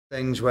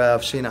Things where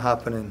I've seen it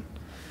happen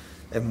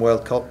in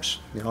World Cups.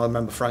 You know, I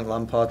remember Frank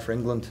Lampard for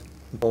England.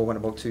 The ball went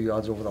about 2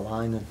 yards over the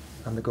line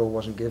and the goal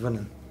wasn't given.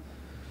 And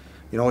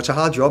you know, it's a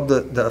hard job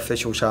that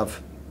officials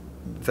have.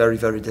 Very,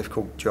 very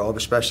difficult job,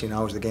 especially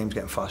now as the game's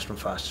getting faster and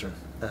faster.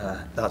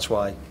 That's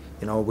why,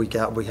 you know, we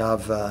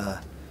have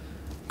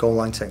goal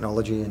line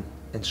technology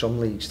in some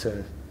leagues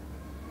to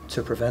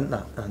prevent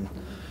that. And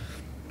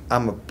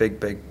I'm a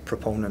big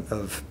proponent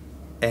of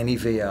any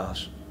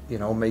VARs. You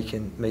know,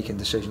 making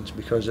decisions,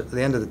 because at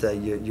the end of the day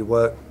you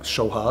work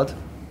so hard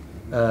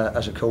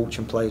as a coach,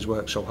 and players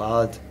work so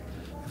hard.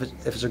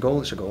 If it's a goal,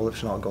 it's a goal. If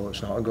it's not a goal,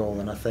 it's not a goal.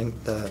 And I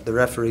think the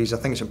referees, I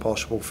think it's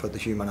impossible for the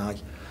human eye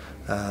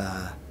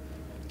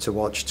to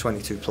watch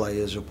 22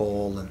 players a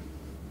ball, and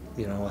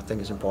you know, I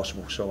think it's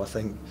impossible. So I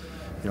think,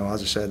 you know,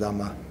 as I said,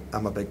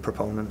 I'm a big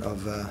proponent of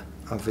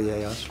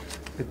VARs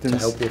to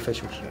help the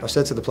officials. I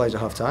said to the players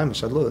at half time, I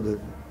said, look,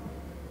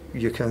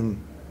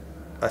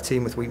 a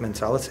team with weak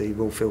mentality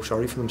will feel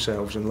sorry for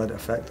themselves and let it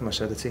affect them. I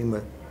said a team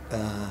with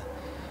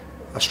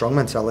a strong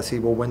mentality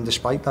will win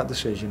despite that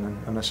decision.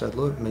 And I said,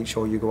 look, make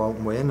sure you go out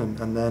and win,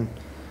 and then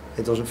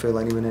it doesn't feel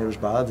anywhere near as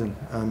bad. And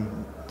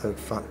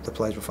the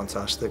players were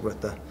fantastic.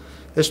 With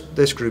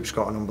this group's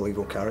got an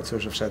unbelievable character,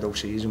 as I've said all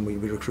season. We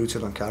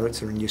recruited on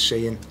character, and you're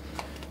seeing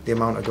the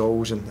amount of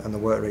goals and the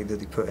work rate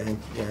that they put in.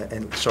 The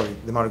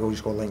amount of goals you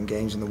score late in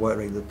games and the work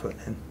rate they put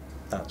in.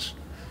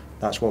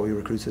 That's what we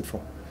recruited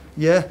for.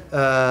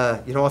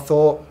 Yeah, you know, I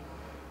thought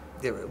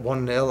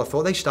 1-0. I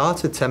thought they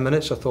started 10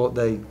 minutes. I thought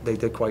they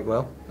did quite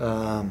well,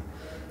 and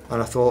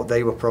I thought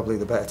they were probably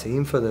the better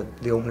team for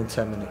the opening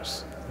 10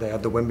 minutes. They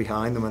had the win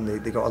behind them, and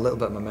they got a little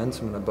bit of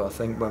momentum in it. But I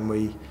think when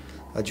we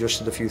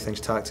adjusted a few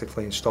things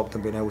tactically and stopped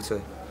them being able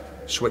to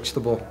switch the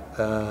ball,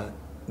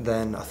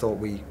 then I thought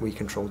we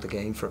controlled the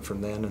game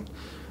from then. And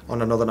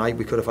on another night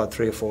we could have had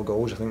 3 or 4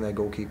 goals. I think their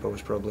goalkeeper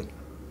was probably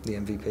the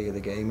MVP of the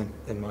game,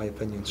 in my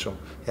opinion. So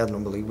he had an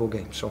unbelievable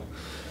game. So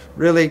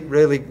really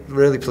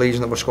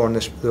pleasing that we're scoring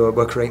this,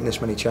 we're creating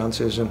this many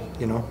chances. And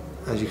you know,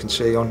 as you can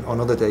see, on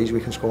other days we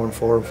can score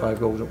 4 and 5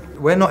 goals.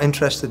 We're not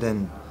interested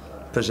in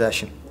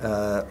possession.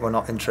 We're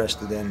not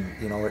interested in,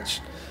 you know, it's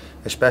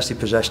especially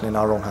possession in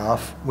our own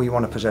half. We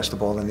want to possess the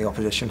ball in the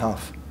opposition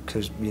half,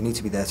 because you need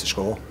to be there to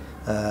score.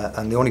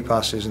 And the only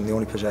passes and the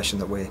only possession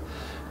that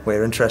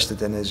we're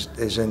interested in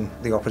is in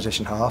the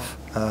opposition half.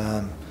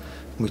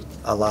 We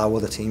allow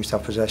other teams to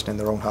have possession in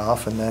their own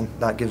half, and then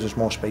that gives us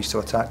more space to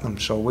attack them.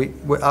 So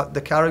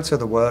the character,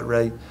 the work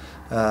rate,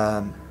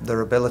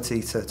 their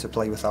ability to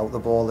play without the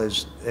ball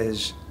is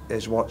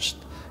what's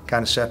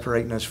kind of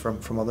separating us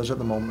from others at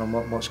the moment,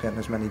 and what's getting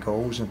as many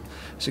goals. And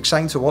it's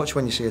exciting to watch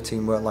when you see a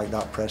team work like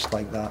that, press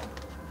like that,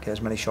 get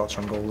as many shots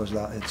on goal as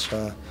that.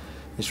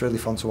 It's really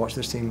fun to watch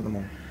this team at the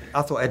moment.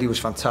 I thought Eddie was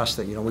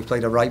fantastic. You know, we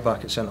played a right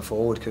back at centre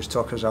forward because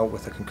Tucker's out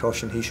with a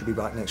concussion. He should be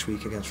back next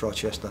week against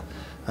Rochester.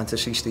 And to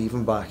see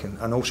Stephen back,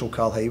 and also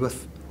Carl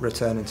Hayworth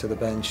returning to the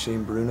bench,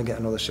 seeing Bruno get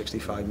another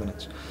 65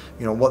 minutes.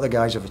 You know, what the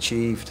guys have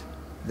achieved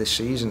this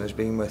season has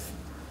been with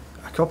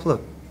a couple of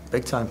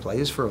big time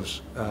players for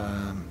us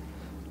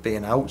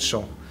being out.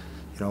 So,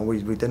 you know,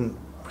 we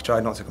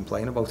tried not to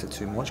complain about it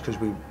too much, because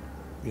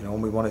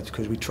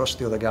because we trust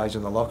the other guys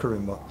in the locker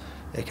room. But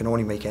it can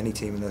only make any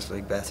team in this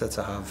league better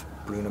to have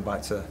Bruno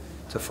back to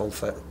full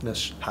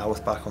fitness,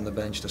 Howarth back on the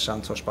bench, Dos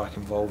Santos back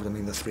involved. I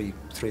mean, the three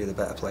of the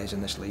better players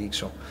in this league.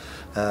 So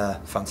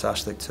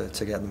fantastic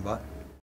to get them back.